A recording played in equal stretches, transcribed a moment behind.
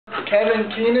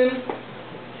Kevin Keenan.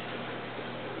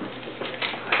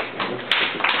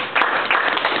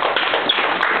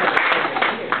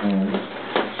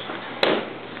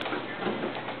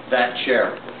 That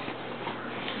chair.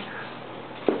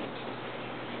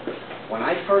 When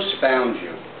I first found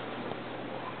you,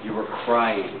 you were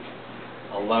crying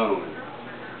alone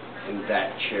in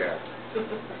that chair.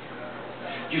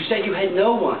 You said you had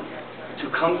no one to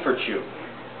comfort you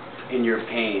in your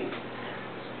pain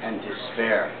and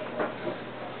despair.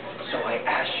 So I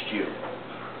asked you,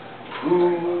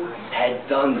 who had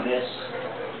done this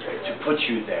to put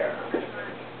you there?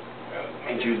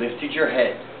 And you lifted your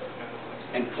head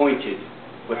and pointed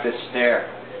with a stare,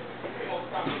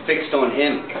 fixed on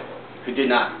him who did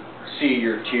not see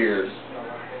your tears,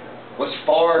 was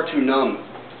far too numb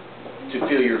to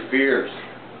feel your fears.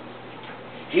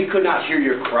 He could not hear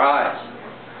your cries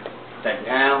that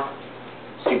now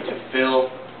seemed to fill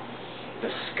the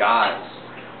skies.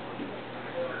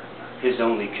 His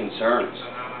only concerns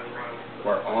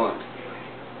were on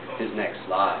his next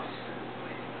lives.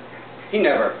 He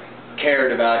never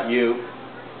cared about you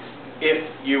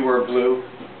if you were blue.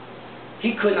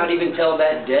 He could not even tell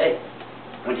that day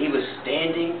when he was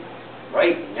standing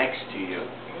right next to you.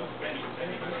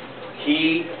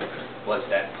 He was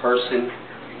that person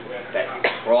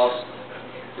that crossed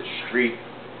the street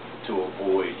to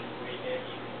avoid.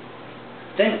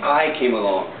 Then I came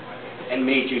along and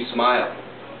made you smile.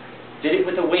 Did it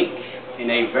with a wink in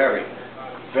a very,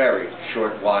 very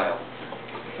short while.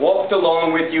 Walked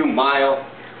along with you mile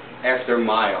after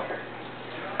mile.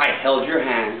 I held your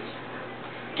hands,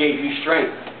 gave you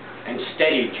strength, and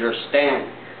steadied your stand.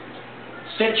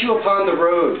 Set you upon the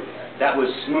road that was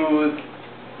smooth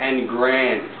and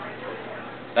grand.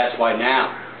 That's why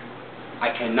now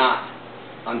I cannot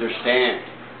understand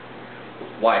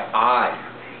why I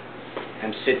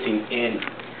am sitting in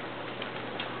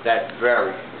that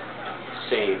very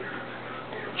same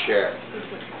chair.